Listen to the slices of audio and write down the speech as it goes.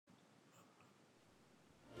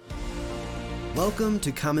Welcome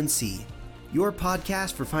to Come and See, your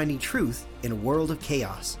podcast for finding truth in a world of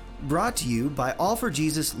chaos. Brought to you by All for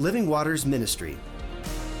Jesus Living Waters Ministry.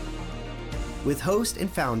 With host and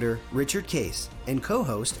founder Richard Case and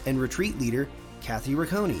co-host and retreat leader Kathy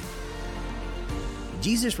Ricconi.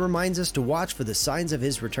 Jesus reminds us to watch for the signs of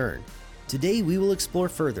his return. Today we will explore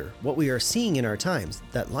further what we are seeing in our times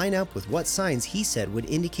that line up with what signs he said would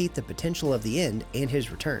indicate the potential of the end and his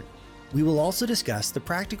return. We will also discuss the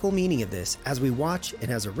practical meaning of this as we watch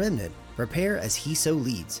and as a remnant prepare as he so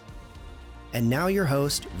leads. And now your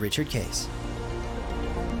host, Richard Case.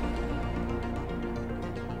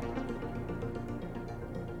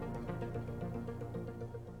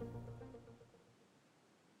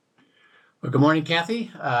 Well, good morning,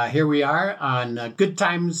 Kathy. Here we are on Good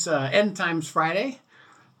Times, End Times Friday.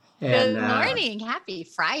 And, good morning. Happy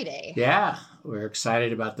Friday. Yeah, we're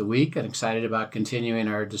excited about the week and excited about continuing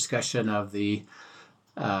our discussion of the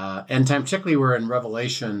end time. Particularly, we're in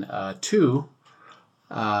Revelation 2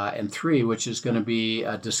 and 3, which is going to be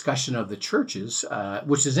a discussion of the churches,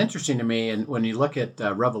 which is interesting to me. And when you look at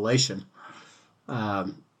Revelation,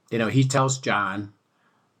 he tells John,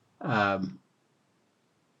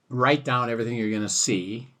 write down everything you're going to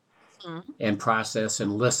see and process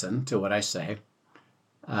and listen to what I say.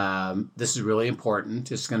 This is really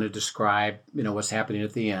important. It's going to describe, what's happening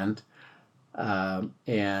at the end. And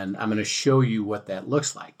I'm going to show you what that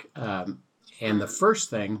looks like. And the first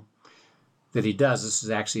thing that he does, this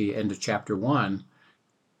is actually end of chapter 1,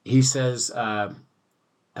 he says,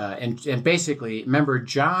 and basically, remember,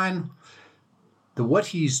 John, what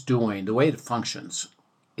he's doing, the way it functions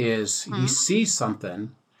is he sees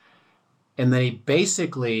something, and then he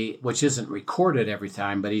basically, which isn't recorded every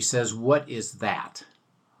time, but he says, what is that?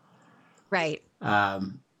 Right.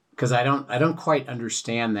 Because I don't quite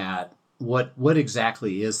understand that. What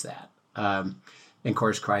exactly is that? And of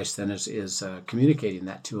course, Christ then is communicating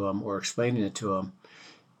that to him or explaining it to him.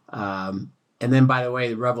 And then, by the way,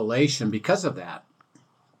 the Revelation, because of that,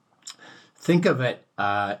 think of it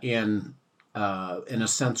in a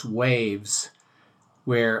sense, waves,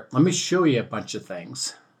 where let me show you a bunch of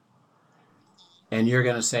things. And you're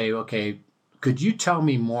going to say, okay, could you tell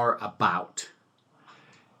me more about?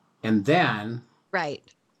 And then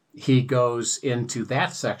he goes into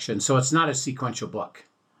that section. So it's not a sequential book.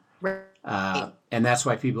 Right. And that's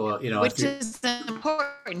why people, which is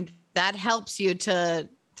important. That helps you to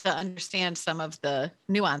understand some of the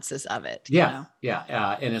nuances of it. Yeah.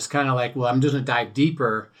 And it's kind of like, well, I'm just going to dive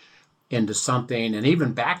deeper into something and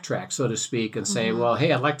even backtrack, so to speak, and say, well,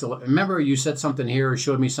 hey, I'd like to remember you said something here or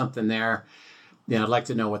showed me something there. I'd like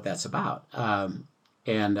to know what that's about.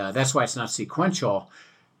 And that's why it's not sequential.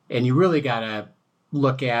 And you really got to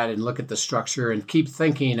look at the structure and keep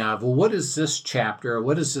thinking of, well, what is this chapter?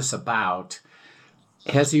 What is this about?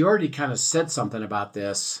 Has he already kind of said something about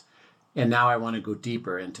this? And now I want to go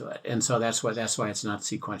deeper into it. And so that's why it's not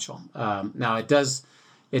sequential. Now it does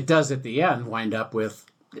at the end wind up with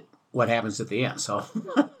what happens at the end. So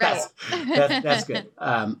that's good.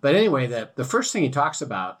 But anyway, the first thing he talks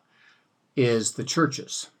about is the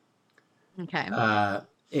churches. Okay.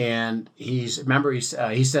 And he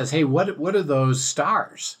says, hey, what are those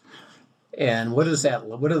stars? And what is that?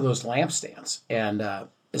 What are those lampstands? And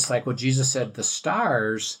it's like what Jesus said, the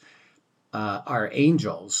stars are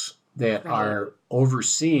angels that are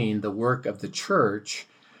overseeing the work of the church,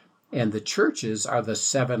 and the churches are the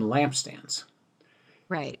 7 lampstands.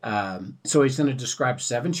 Right. So he's going to describe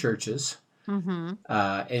 7 churches, and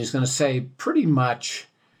he's going to say pretty much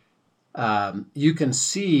you can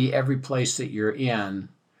see every place that you're in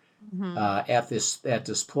at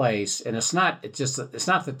this place, and it's not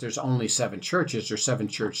that there's only 7 churches or 7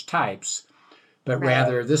 church types, but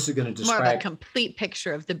rather this is going to describe more of a complete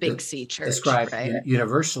picture of the Big C church, describe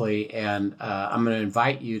universally. And I'm going to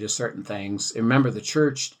invite you to certain things. And remember, the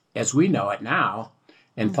church as we know it now,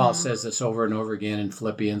 and Paul says this over and over again in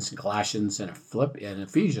Philippians and Colossians and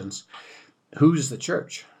Ephesians. Who's the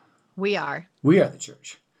church? We are the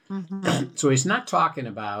church. So he's not talking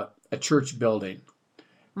about a church building.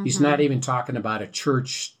 He's not even talking about a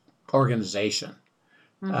church organization.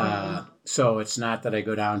 So it's not that I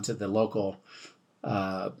go down to the local,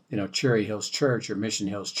 Cherry Hills Church or Mission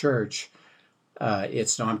Hills Church.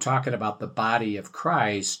 I'm talking about the body of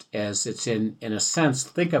Christ as it's in a sense,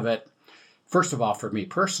 think of it, first of all, for me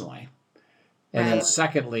personally. And then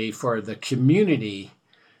secondly, for the community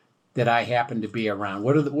that I happen to be around.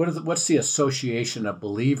 What's the association of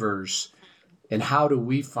believers, and how do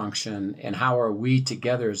we function, and how are we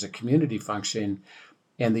together as a community function?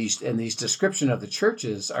 And these description of the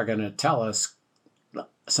churches are going to tell us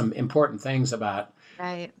some important things about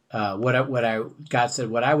Right. God said,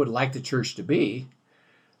 what I would like the church to be,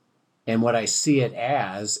 and what I see it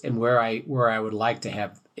as, and where I would like to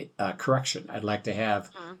have correction. I'd like to have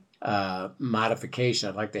modification.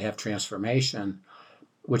 I'd like to have transformation,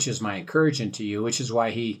 which is my encouragement to you. Which is why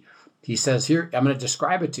he says here, I'm going to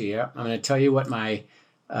describe it to you. I'm going to tell you what my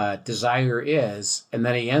desire is, and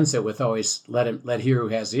then he ends it with always let hear who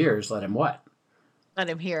has ears. Let him what? Let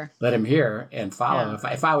him hear. Let him hear and follow.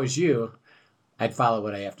 Yeah. If I was you, I'd follow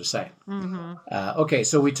what I have to say. Mm-hmm. Okay,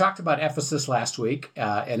 so we talked about Ephesus last week,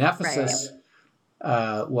 and Ephesus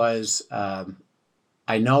was,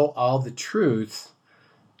 I know all the truth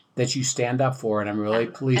that you stand up for, and I'm really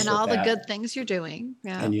pleased with that. And all the good things you're doing.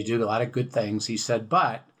 Yeah. And you do a lot of good things. He said,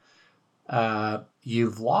 but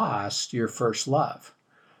you've lost your first love.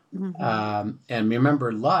 Mm-hmm. And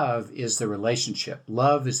remember, love is the relationship.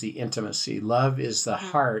 Love is the intimacy. Love is the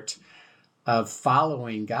heart of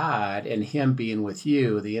following God and him being with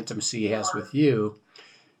you, the intimacy he has with you.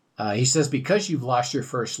 He says, because you've lost your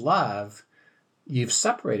first love, you've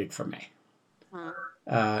separated from me.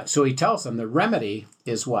 So he tells them the remedy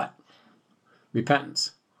is what?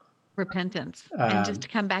 Repentance. Repentance. And just to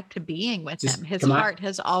come back to being with him. His heart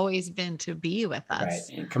has always been to be with us.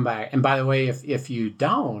 Right. And come back. And by the way, if you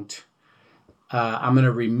don't, I'm going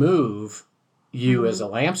to remove you as a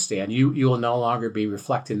lampstand. You will no longer be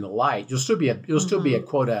reflecting the light. You'll still be a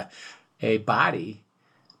quote a body,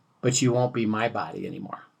 but you won't be my body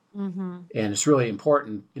anymore. And it's really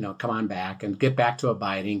important, come on back and get back to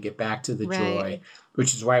abiding, get back to the joy,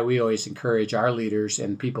 which is why we always encourage our leaders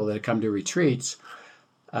and people that come to retreats.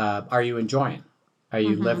 Are you enjoying? Are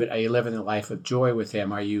you living the life of joy with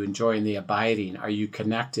him? Are you enjoying the abiding? Are you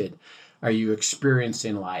connected? Are you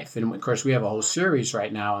experiencing life? And of course, we have a whole series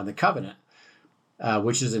right now on the covenant,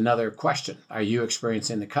 which is another question. Are you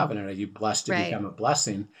experiencing the covenant? Are you blessed to become a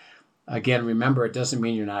blessing? Again, remember, it doesn't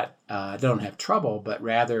mean you're not don't have trouble, but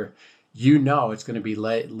rather it's going to be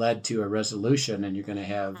led to a resolution, and you're going to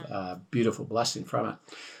have a beautiful blessing from it.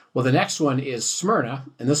 Well, the next one is Smyrna,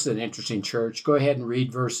 and this is an interesting church. Go ahead and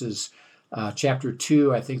read verses chapter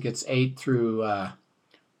 2. I think it's 8 through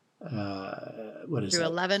what is it?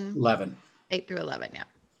 11. 11. 8 through 11, yeah.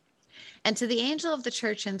 And to the angel of the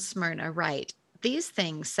church in Smyrna write, these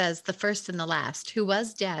things says the first and the last, who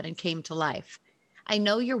was dead and came to life. I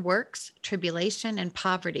know your works, tribulation, and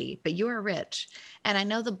poverty, but you are rich. And I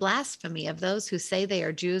know the blasphemy of those who say they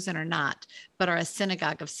are Jews and are not, but are a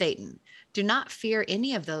synagogue of Satan. Do not fear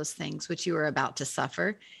any of those things which you are about to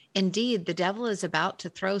suffer. Indeed, the devil is about to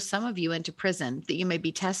throw some of you into prison, that you may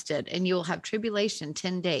be tested, and you will have tribulation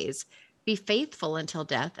 10 days. Be faithful until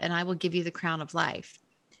death, and I will give you the crown of life.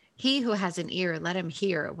 He who has an ear, let him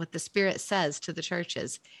hear what the Spirit says to the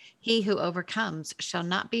churches. He who overcomes shall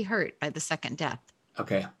not be hurt by the second death.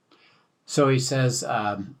 Okay. So he says,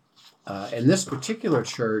 in this particular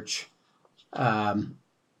church,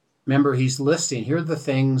 remember, he's listing, here are the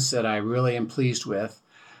things that I really am pleased with.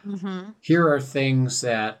 Here are things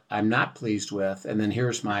that I'm not pleased with. And then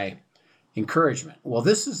here's my encouragement. Well,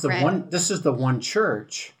 this is the one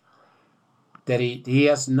church that he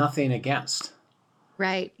has nothing against.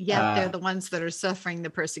 Right. Yet they're the ones that are suffering the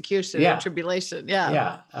persecution and tribulation.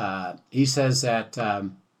 Yeah. He says that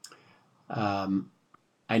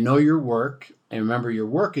I know your work. And remember, your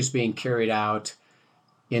work is being carried out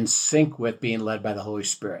in sync with being led by the Holy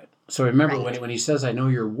Spirit. So remember, when he says, I know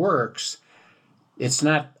your works, it's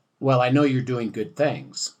not, well, I know you're doing good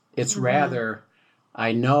things. It's rather,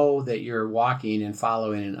 I know that you're walking and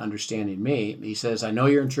following and understanding me. He says, I know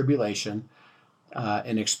you're in tribulation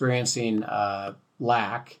and experiencing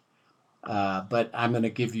lack, but I'm going to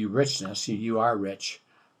give you richness. You are rich.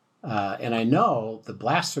 And I know the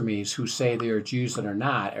blasphemies who say they are Jews and are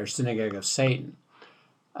not are synagogue of Satan.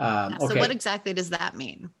 So what exactly does that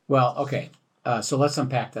mean? Well, okay. So let's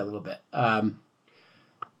unpack that a little bit.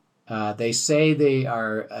 They say they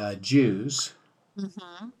are Jews,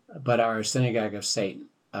 but are a synagogue of Satan.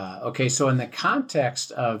 Okay, so in the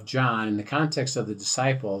context of John, in the context of the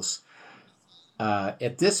disciples,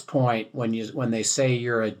 at this point, when they say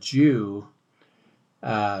you're a Jew,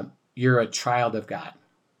 you're a child of God.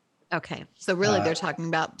 Okay, so really they're talking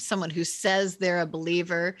about someone who says they're a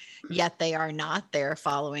believer, yet they are not. They're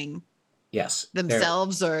following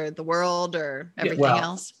themselves or the world or everything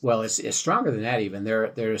else. Well, it's stronger than that even. They're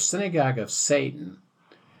a synagogue of Satan.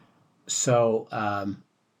 So,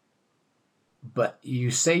 but you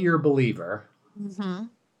say you're a believer, and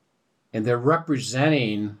they're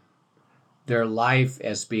representing their life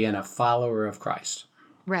as being a follower of Christ.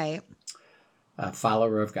 Right. A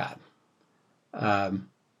follower of God.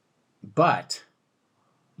 But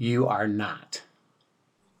you are not.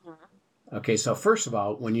 Okay, so first of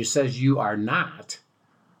all, when you says you are not,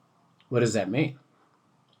 what does that mean?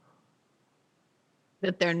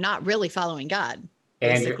 That they're not really following God,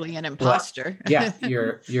 And basically an well, imposter. yeah,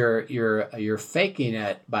 you're faking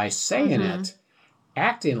it by saying it,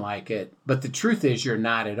 acting like it, but the truth is you're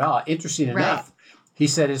not at all. Interesting Right. enough, he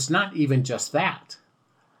said it's not even just that.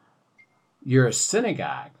 You're a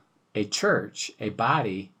synagogue, a church, a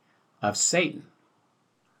body of Satan.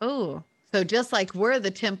 Oh, so just like we're the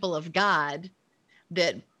temple of God,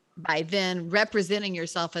 that by then representing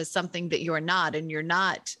yourself as something that you're not, and you're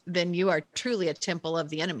not, then you are truly a temple of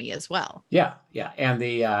the enemy as well. Yeah, yeah, and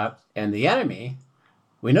the enemy,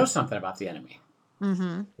 we know something about the enemy.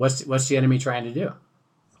 Mm-hmm. What's the enemy trying to do?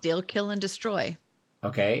 Steal, kill, and destroy.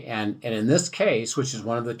 Okay, and in this case, which is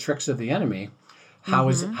one of the tricks of the enemy, how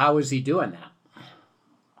is he doing that?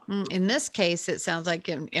 In this case, it sounds like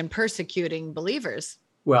in persecuting believers.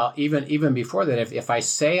 Well, even before that, if I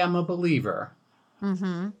say I'm a believer,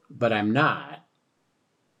 but I'm not,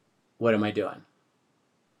 what am I doing?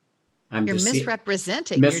 You're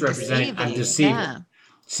misrepresenting. Misrepresenting. I'm deceiving. Yeah.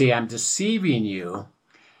 See, I'm deceiving you,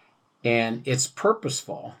 and it's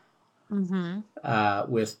purposeful. Because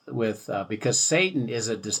Satan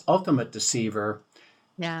is ultimate deceiver.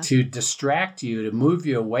 Yeah. To distract you, to move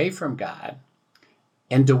you away from God,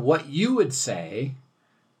 and to what you would say,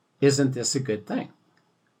 isn't this a good thing?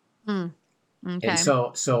 Okay. And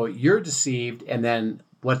so you're deceived, and then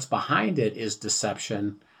what's behind it is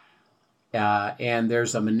deception, and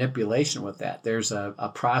there's a manipulation with that. There's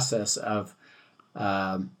a process of,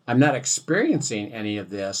 I'm not experiencing any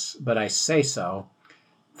of this, but I say so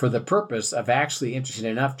for the purpose of actually, interesting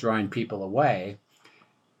enough, drawing people away,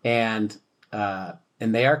 and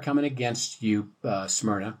they are coming against you,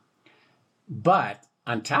 Smyrna. But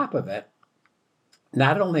on top of it,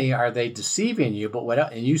 not only are they deceiving you,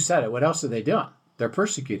 but and you said it, what else are they doing? They're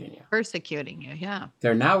persecuting you. Persecuting you, yeah.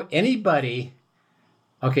 They're now anybody.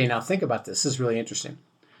 Okay, now think about this. This is really interesting.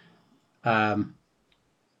 Who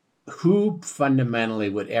fundamentally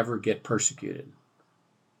would ever get persecuted?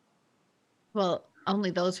 Well,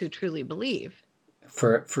 only those who truly believe.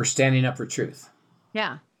 For standing up for truth.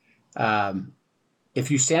 Yeah. If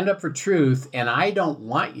you stand up for truth and I don't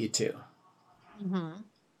want you to,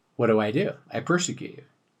 what do? I persecute you.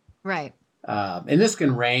 Right. And this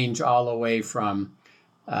can range all the way from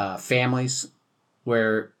families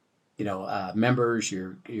where, members,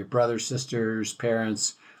 your brothers, sisters,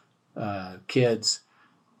 parents, kids,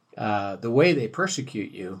 the way they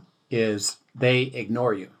persecute you is they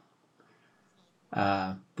ignore you.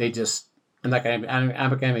 They just, I'm not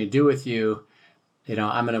going to do with you.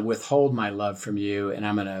 I'm going to withhold my love from you, and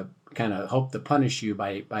I'm going to kind of hope to punish you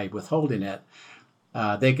by withholding it.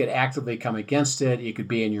 They could actively come against it. It could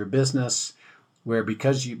be in your business where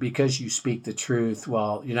because you speak the truth,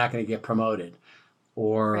 well, you're not going to get promoted,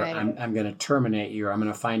 or right. I'm going to terminate you, or I'm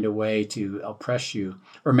going to find a way to oppress you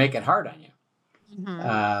or make it hard on you.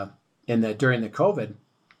 During the COVID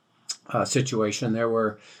situation, there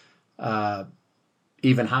were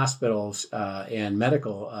even hospitals and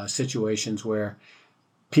medical situations where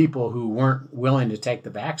people who weren't willing to take the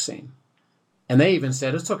vaccine, and they even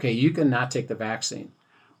said, it's okay, you can not take the vaccine.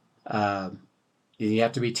 You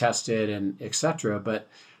have to be tested and etc. But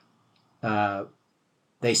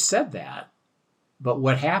they said that. But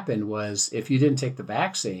what happened was, if you didn't take the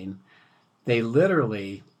vaccine, they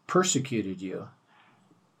literally persecuted you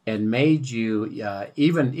and made you,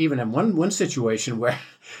 even in one situation where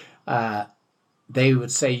they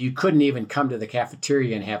would say you couldn't even come to the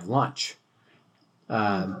cafeteria and have lunch.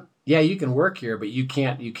 Yeah, you can work here, but you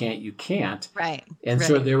can't. Right. And right.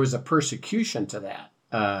 so there was a persecution to that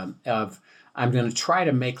of, I'm going to try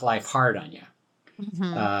to make life hard on you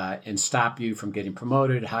and stop you from getting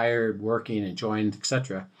promoted, hired, working, enjoying,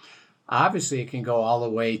 etc. Obviously, it can go all the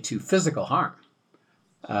way to physical harm.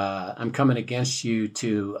 I'm coming against you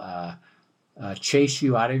to chase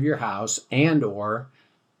you out of your house, and or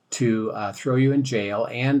to throw you in jail,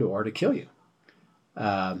 and or to kill you.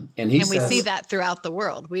 And we see that throughout the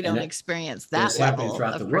world. We don't experience that level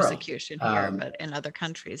of persecution here, but in other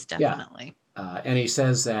countries, definitely. Yeah. And he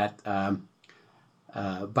says that,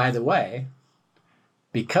 by the way,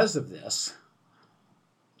 because of this,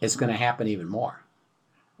 it's going to happen even more.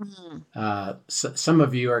 So some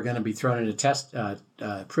of you are going to be thrown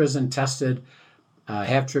into prison, tested,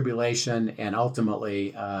 have tribulation, and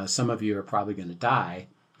ultimately some of you are probably going to die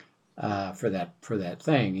for that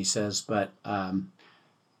thing. He says, but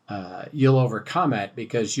you'll overcome it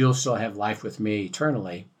because you'll still have life with me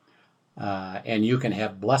eternally, and you can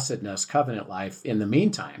have blessedness, covenant life in the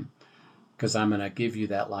meantime, because I'm going to give you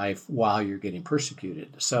that life while you're getting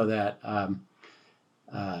persecuted, so that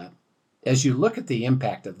as you look at the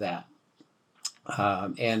impact of that,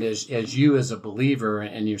 and as you as a believer,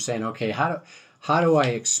 and you're saying, okay, how do I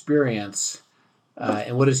experience,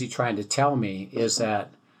 and what is he trying to tell me? Is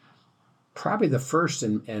that probably the first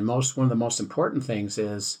and one of the most important things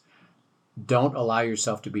is don't allow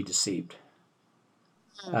yourself to be deceived.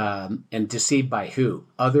 And deceived by who?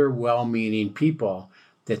 Other well-meaning people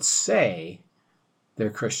that say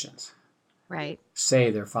they're Christians. Right.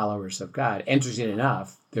 Say they're followers of God. Interesting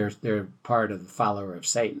enough, they're part of the follower of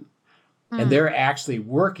Satan. And they're actually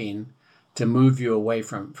working to move you away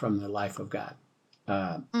from the life of God.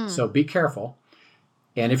 So be careful.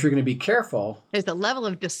 And if you're going to be careful, there's a level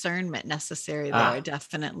of discernment necessary there,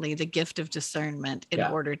 definitely the gift of discernment in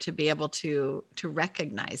order to be able to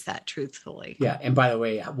recognize that truthfully. Yeah. And by the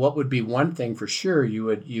way, what would be one thing for sure you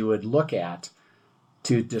would look at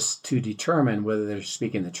to determine whether they're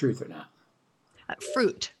speaking the truth or not?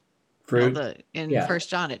 Fruit. Fruit. In First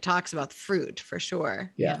John, it talks about the fruit for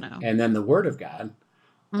sure. Yeah. You know. And then the Word of God,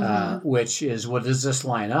 which is, what does this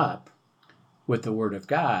line up with the Word of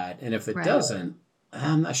God? And if it doesn't,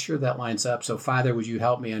 I'm not sure that lines up. So, Father, would you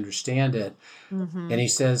help me understand it? And he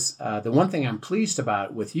says, the one thing I'm pleased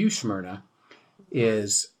about with you, Smyrna,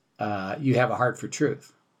 is you have a heart for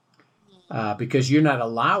truth, because you're not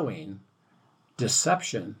allowing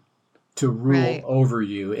deception to rule over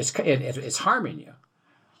you. It's harming you,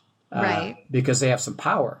 because they have some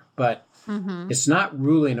power, but it's not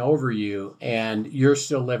ruling over you, and you're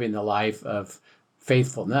still living the life of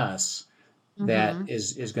faithfulness that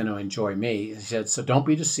is going to enjoy me. He said, so don't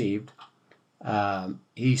be deceived.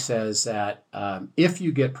 He says that if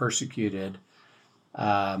you get persecuted,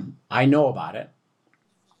 I know about it,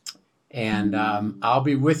 and I'll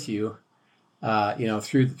be with you,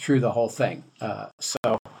 through the whole thing.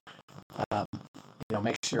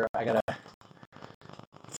 Make sure I gotta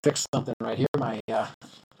fix something right here. My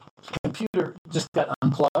computer just got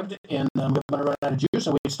unplugged, and I'm gonna run out of juice,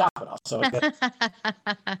 and we can stop it all. So.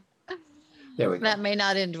 There we go. That may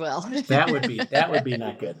not end well. that would be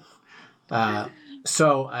not good.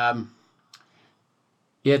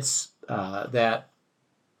 It's that.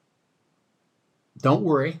 Don't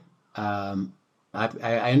worry.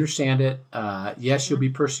 I understand it. Yes, you'll be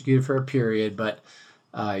persecuted for a period, but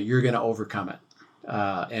you're going to overcome it,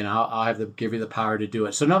 and I'll have to give you the power to do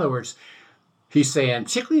it. So, in other words, he's saying,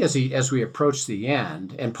 particularly as we approach the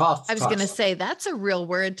end, and Paul. I was going to say that's a real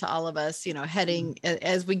word to all of us, heading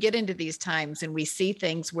as we get into these times and we see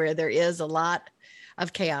things where there is a lot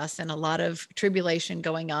of chaos and a lot of tribulation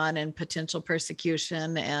going on and potential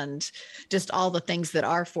persecution and just all the things that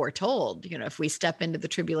are foretold. If we step into the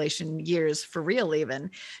tribulation years for real, even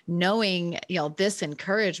knowing, this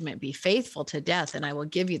encouragement, be faithful to death, and I will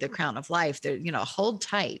give you the crown of life. There, hold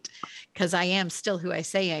tight, because I am still who I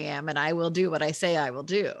say I am, and I will do what I say I will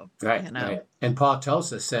do. Right. Right. And Paul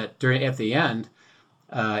tells us that at the end,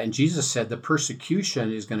 and Jesus said the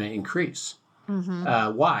persecution is going to increase.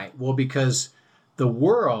 Why? Well, because the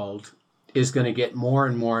world is going to get more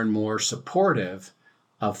and more and more supportive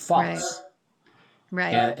of false.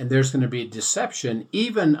 Right. And there's going to be deception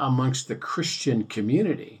even amongst the Christian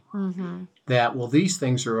community that, well, these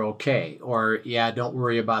things are okay, or don't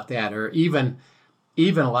worry about that, or even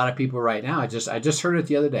a lot of people right now. I just heard it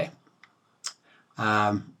the other day.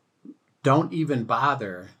 Don't even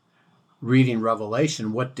bother reading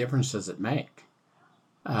Revelation. What difference does it make?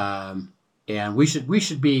 And we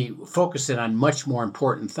should be focusing on much more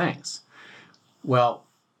important things. Well,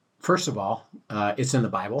 first of all, it's in the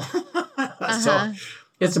Bible. So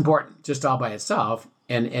it's important just all by itself.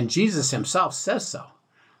 And Jesus himself says so.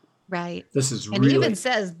 Right. This is and he even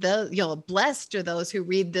says, blessed are those who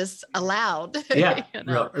read this aloud. Yeah.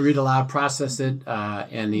 Read aloud, process it.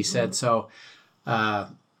 And he said, so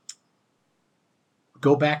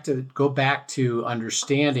go back to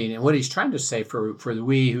understanding, and what he's trying to say for the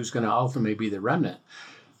we who's going to ultimately be the remnant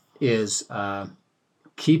is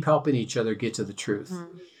keep helping each other get to the truth.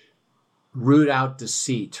 Root out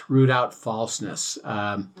deceit, root out falseness.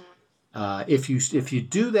 If you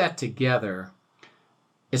do that together,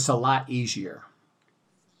 it's a lot easier,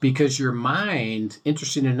 because your mind,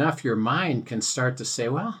 interesting enough, your mind can start to say,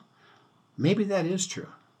 well, maybe that is true.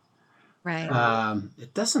 Right.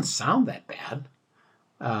 It doesn't sound that bad.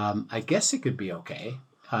 I guess it could be okay.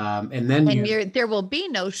 And there will be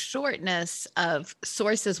no shortness of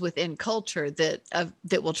sources within culture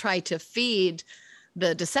that will try to feed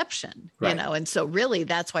the deception, and so really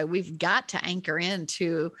that's why we've got to anchor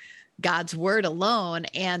into God's word alone,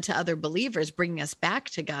 and to other believers, bringing us back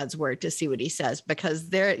to God's word to see what he says, because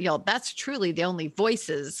that's truly the only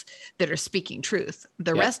voices that are speaking truth.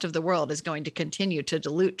 The rest of the world is going to continue to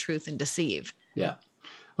dilute truth and deceive. Yeah.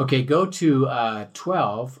 Okay, go to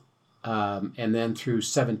 12 and then through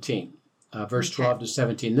 17. Verse 12 to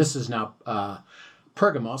 17. This is now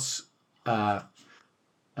Pergamos, a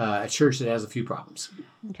church that has a few problems.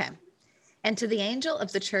 Okay. And to the angel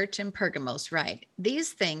of the church in Pergamos write,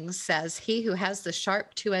 these things says he who has the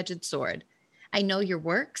sharp two-edged sword. I know your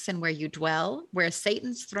works and where you dwell, where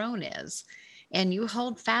Satan's throne is. And you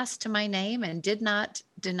hold fast to my name and did not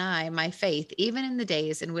deny my faith, even in the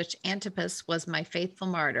days in which Antipas was my faithful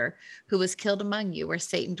martyr, who was killed among you where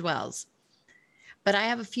Satan dwells. But I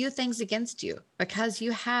have a few things against you, because I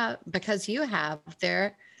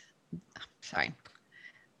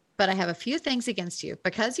have a few things against you,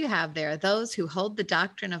 because you have there those who hold the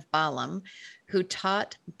doctrine of Balaam, who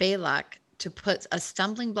taught Balak to put a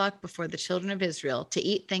stumbling block before the children of Israel, to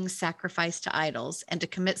eat things sacrificed to idols, and to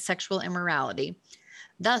commit sexual immorality.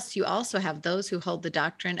 Thus you also have those who hold the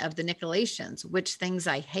doctrine of the Nicolaitans, which thing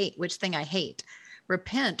I hate.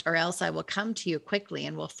 Repent, or else I will come to you quickly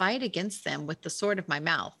and will fight against them with the sword of my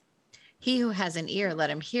mouth. He who has an ear, let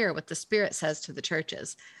him hear what the Spirit says to the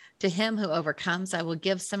churches. To him who overcomes, I will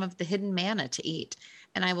give some of the hidden manna to eat,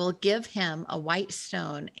 and I will give him a white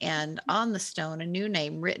stone, and on the stone a new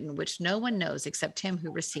name written, which no one knows except him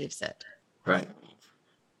who receives it. Right.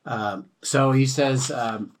 So he says,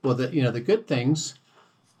 the good things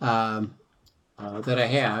that I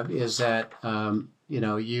have is that,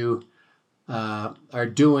 you are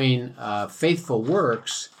doing faithful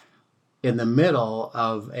works in the middle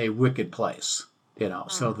of a wicked place,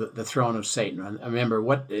 so the throne of Satan.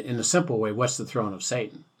 Remember, in a simple way, what's the throne of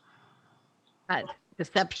Satan?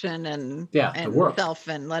 Deception and the world. Self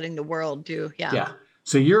and letting the world do. Yeah.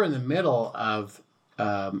 So you're in the middle of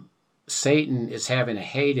Satan is having a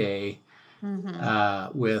heyday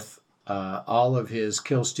with all of his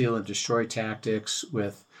kill, steal, and destroy tactics,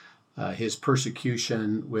 with his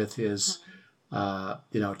persecution, with his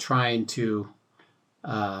trying to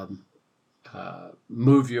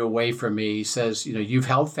move you away from me. He says, you've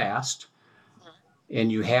held fast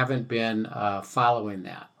and you haven't been following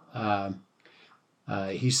that.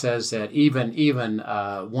 He says that even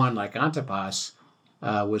one like Antipas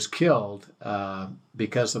was killed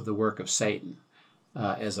because of the work of Satan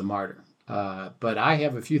as a martyr. But I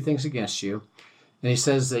have a few things against you. And he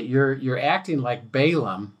says that you're acting like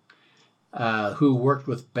Balaam, who worked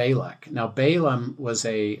with Balak. Now, Balaam was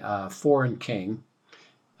a foreign king,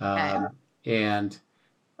 and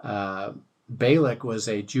Balak was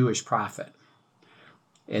a Jewish prophet.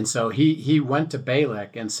 And so he went to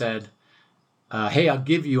Balak and said, hey, I'll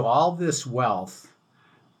give you all this wealth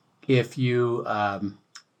if you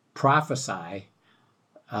prophesy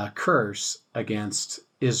a curse against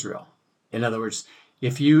Israel. In other words,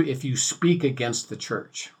 if you speak against the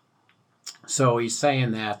church. So he's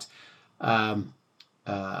saying that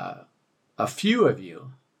a few of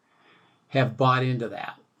you have bought into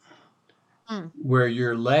that, where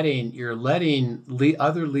you're letting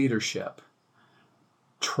other leadership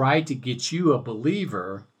try to get you, a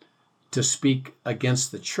believer, to speak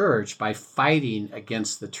against the church by fighting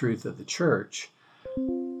against the truth of the church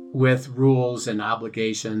with rules and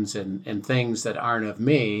obligations and things that aren't of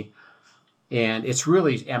me. And it's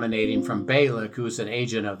really emanating from Balak, who's an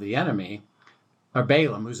agent of the enemy, or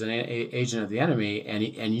Balaam, who's an agent of the enemy,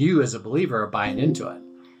 and you as a believer are buying into it.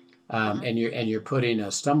 And you're putting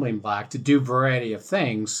a stumbling block to do a variety of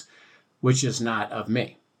things, which is not of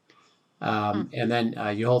me. And then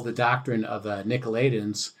you hold the doctrine of the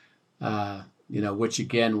Nicolaitans, which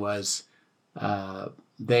again was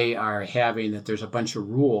they are having that there's a bunch of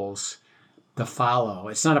rules to follow.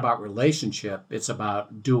 It's not about relationship; it's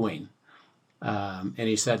about doing. And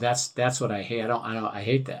he said that's what I hate. I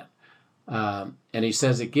hate that. And he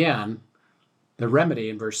says again, the remedy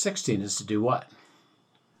in verse 16 is to do what?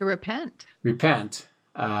 To repent. Repent.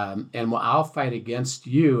 And I'll fight against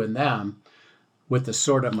you and them with the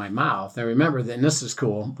sword of my mouth. Now remember, and this is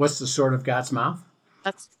cool. What's the sword of God's mouth?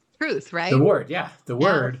 That's truth, right? The word, yeah. The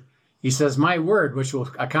word. He says, my word, which will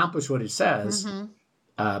accomplish what it says.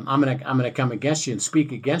 I'm gonna come against you and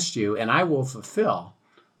speak against you, and I will fulfill,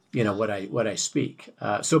 what I speak.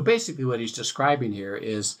 So basically, what he's describing here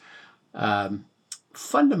is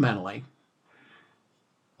fundamentally,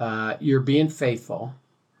 you're being faithful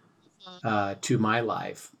to my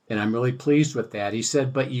life, and I'm really pleased with that. He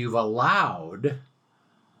said, but you've allowed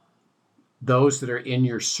those that are in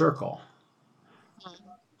your circle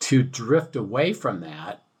to drift away from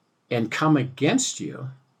that and come against you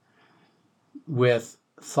with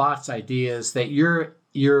thoughts, ideas that you're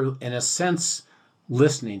in a sense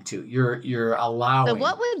listening to. You're allowing. So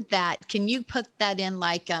what would that? Can you put that in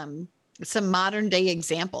like some modern day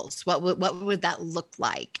examples? What would that look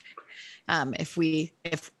like?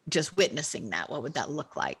 if just witnessing that, what would that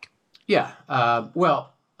look like? Yeah.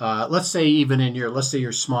 Let's say even in let's say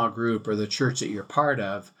your small group or the church that you're part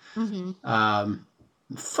of,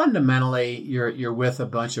 fundamentally you're with a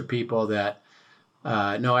bunch of people that,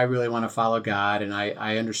 no, I really want to follow God, and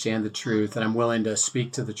I understand the truth, and I'm willing to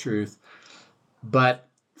speak to the truth. But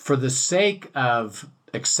for the sake of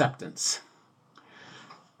acceptance,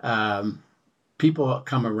 people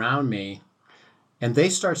come around me and they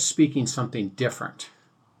start speaking something different.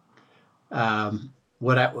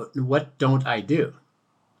 What don't I do?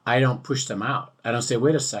 I don't push them out. I don't say,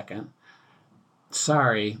 wait a second.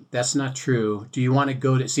 Sorry, that's not true. Do you want to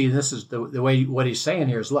go to see? This is the way what he's saying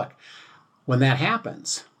here is, look, when that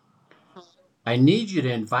happens, I need you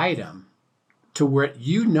to invite them to where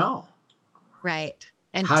you know. Right.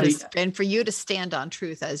 And and for you to stand on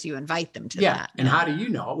truth as you invite them to that. And how do you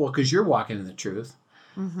know? Well, because you're walking in the truth.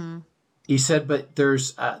 He said, but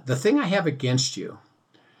there's the thing I have against you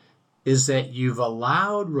is that you've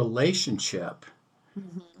allowed relationship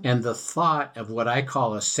and the thought of what I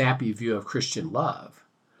call a sappy view of Christian love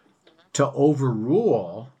to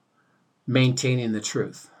overrule maintaining the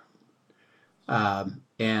truth. And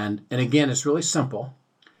again, it's really simple.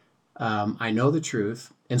 I know the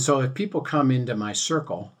truth. And so if people come into my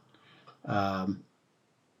circle,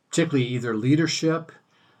 particularly either leadership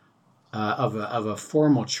of a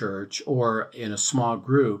formal church or in a small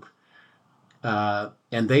group,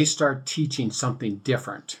 and they start teaching something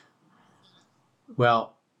different,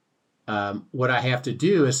 well, what I have to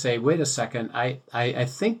do is say, wait a second, I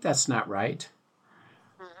think that's not right.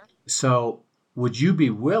 So would you be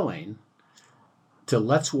willing to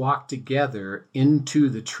let's walk together into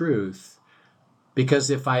the truth? Because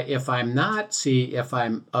if I'm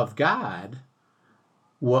of God,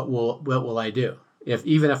 what will I do?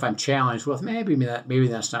 Even if I'm challenged, well, maybe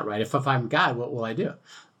that's not right. If I'm God, what will I do?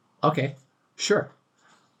 Okay, sure.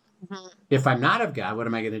 If I'm not of God, what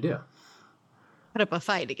am I going to do? Put up a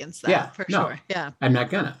fight against that, sure. Yeah, I'm not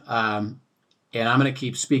gonna. And I'm going to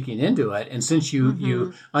keep speaking into it. And since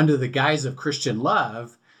you under the guise of Christian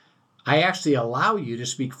love, I actually allow you to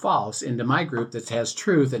speak false into my group that has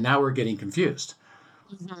truth, and now we're getting confused.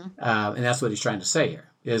 And that's what he's trying to say here,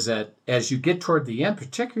 is that as you get toward the end,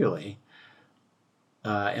 particularly,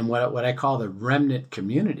 and what I call the remnant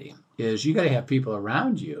community, is you got to have people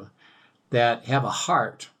around you that have a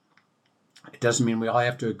heart. It doesn't mean we all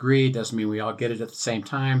have to agree. It doesn't mean we all get it at the same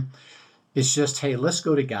time. It's just, hey, let's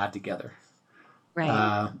go to God together.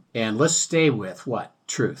 Right. And let's stay with what?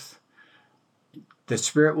 Truth. The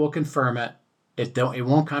Spirit will confirm it. It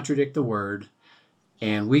won't contradict the Word.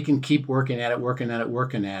 And we can keep working at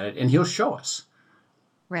it. And He'll show us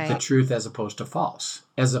the truth as opposed to false.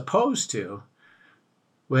 As opposed to,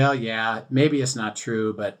 well, yeah, maybe it's not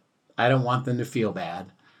true, but I don't want them to feel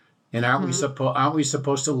bad. And aren't we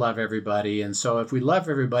supposed to love everybody? And so if we love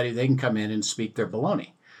everybody, they can come in and speak their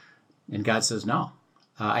baloney. And God says, no,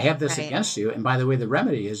 I have this against you. And by the way, the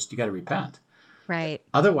remedy is you got to repent. Right.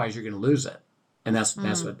 Otherwise, you're going to lose it. And that's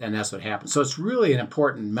what happens. So it's really an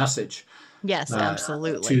important message. Yes,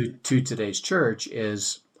 absolutely. To today's church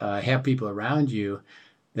is have people around you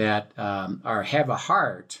that have a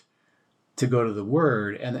heart to go to the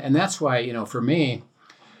Word. And that's why, for me,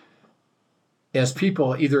 as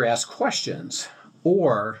people either ask questions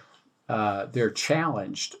or they're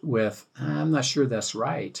challenged with, I'm not sure that's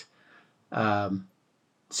right.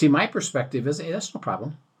 See, my perspective is, hey, that's no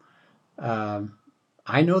problem.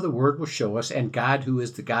 I know the Word will show us, and God, who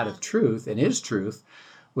is the God of truth and is truth,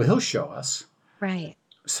 He'll show us. Right.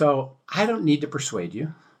 So I don't need to persuade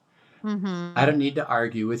you. I don't need to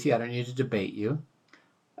argue with you. I don't need to debate you.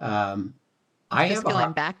 Going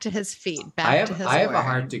back to His feet, I have a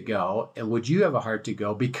heart to go. And would you have a heart to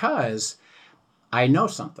go? Because I know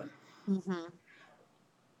something.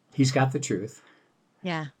 He's got the truth.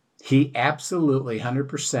 Yeah. He absolutely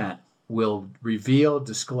 100% will reveal,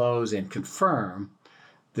 disclose, and confirm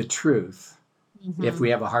the truth. If we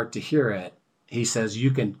have a heart to hear it, he says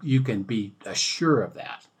you can be assured of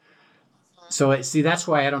that. So that's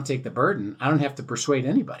why I don't take the burden. I don't have to persuade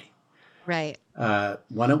anybody. Right. Why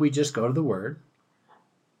don't we just go to the Word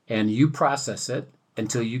and you process it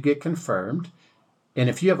until you get confirmed? And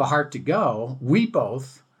if you have a heart to go, we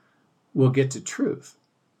both will get to truth.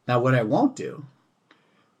 Now, what I won't do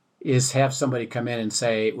is have somebody come in and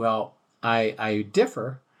say, well, I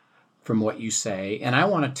differ from what you say, and I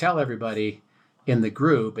want to tell everybody in the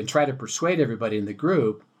group and try to persuade everybody in the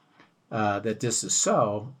group that this is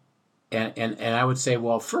so. And I would say,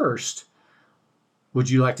 well, first, would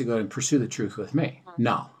you like to go and pursue the truth with me?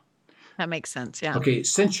 No. That makes sense, yeah. Okay,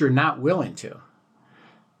 since you're not willing to,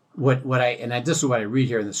 this is what I read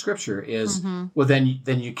here in the scripture is, well, then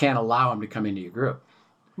you can't allow them to come into your group.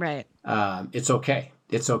 Right. It's okay.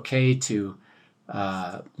 It's okay to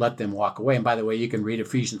let them walk away. And by the way, you can read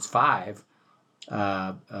Ephesians 5.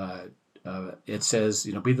 It says,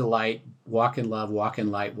 be the light, walk in love, walk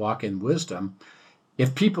in light, walk in wisdom.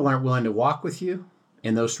 If people aren't willing to walk with you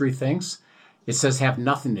in those three things, it says have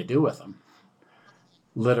nothing to do with them.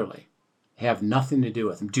 Literally, have nothing to do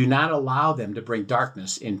with them. Do not allow them to bring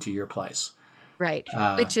darkness into your place. Right.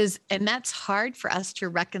 And that's hard for us to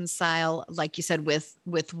reconcile, like you said,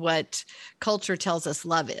 with what culture tells us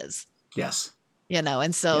love is. Yes.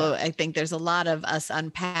 And so I think there's a lot of us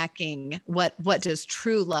unpacking what does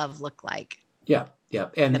true love look like. Yeah. Yeah.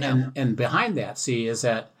 And behind that, is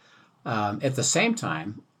that at the same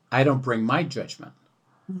time, I don't bring my judgment.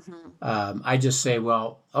 I just say,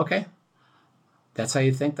 well, okay, that's how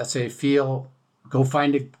you think. That's how you feel. Go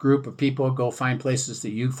find a group of people, go find places that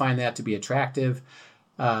you find that to be attractive.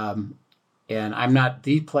 And I'm not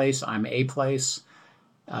the place, I'm a place.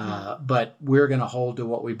 But we're going to hold to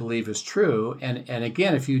what we believe is true. And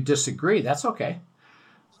again, if you disagree, that's okay.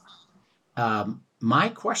 My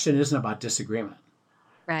question isn't about disagreement.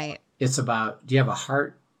 Right. It's about, do you have a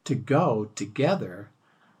heart to go together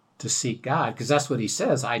to seek God? Because that's what he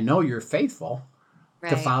says. I know you're faithful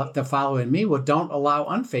to follow in me. Well, don't allow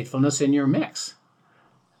unfaithfulness in your mix.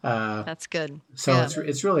 That's good. So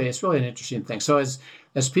it's really an interesting thing. So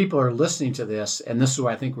as people are listening to this, and this is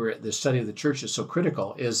why I think the study of the church is so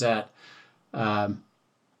critical, is that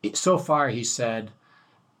so far he said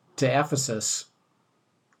to Ephesus,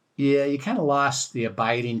 you kind of lost the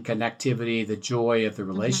abiding connectivity, the joy of the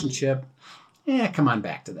relationship. Come on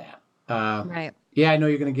back to that. Right. Yeah, I know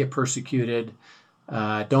you're going to get persecuted.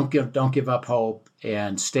 Don't give up hope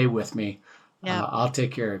and stay with me. Yeah. I'll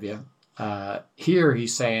take care of you. Here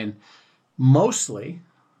he's saying, mostly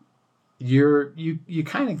you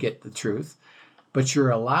kind of get the truth, but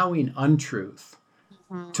you're allowing untruth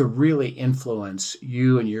to really influence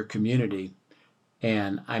you and your community.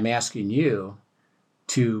 And I'm asking you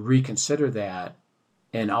to reconsider that.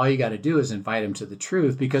 And all you got to do is invite them to the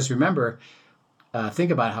truth. Because remember,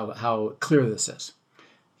 think about how clear this is.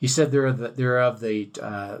 He said they're of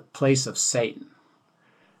the place of Satan.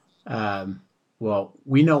 Well,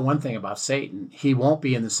 we know one thing about Satan. He won't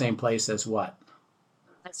be in the same place as what?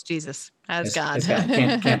 That's Jesus. As God.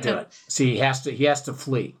 Can't do it. See, he has to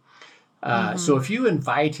flee. So if you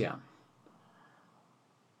invite him,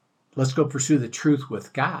 let's go pursue the truth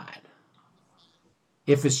with God.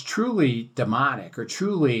 If it's truly demonic or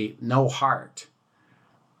truly no heart,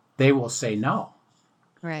 they will say no.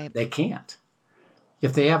 Right. They can't.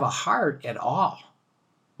 If they have a heart at all,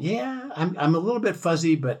 I'm a little bit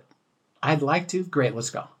fuzzy, but I'd like to. Great, let's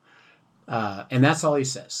go. And that's all he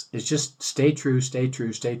says. It's just stay true, stay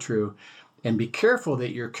true, stay true. And be careful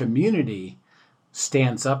that your community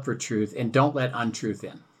stands up for truth and don't let untruth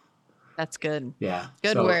in. That's good. Yeah.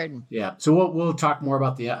 Good word. Yeah. So we'll talk more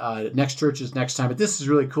about the next churches next time. But this is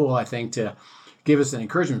really cool, I think, to give us an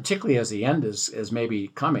encouragement, particularly as the end is maybe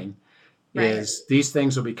coming, is these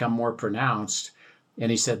things will become more pronounced.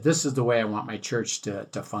 And he said, this is the way I want my church to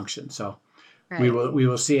function. So we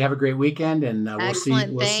will see. Have a great weekend, and we'll see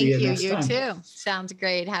you next time. You too. Sounds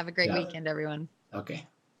great. Have a great weekend, everyone. Okay.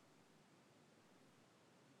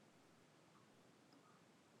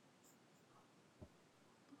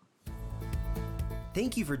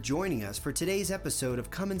 Thank you for joining us for today's episode of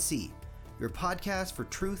Come and See, your podcast for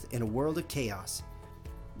truth in a world of chaos.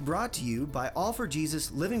 Brought to you by All for Jesus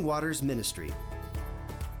Living Waters Ministry.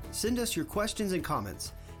 Send us your questions and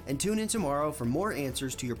comments, and tune in tomorrow for more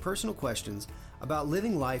answers to your personal questions about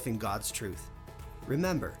living life in God's truth.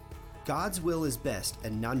 Remember, God's will is best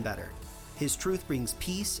and none better. His truth brings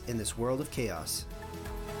peace in this world of chaos.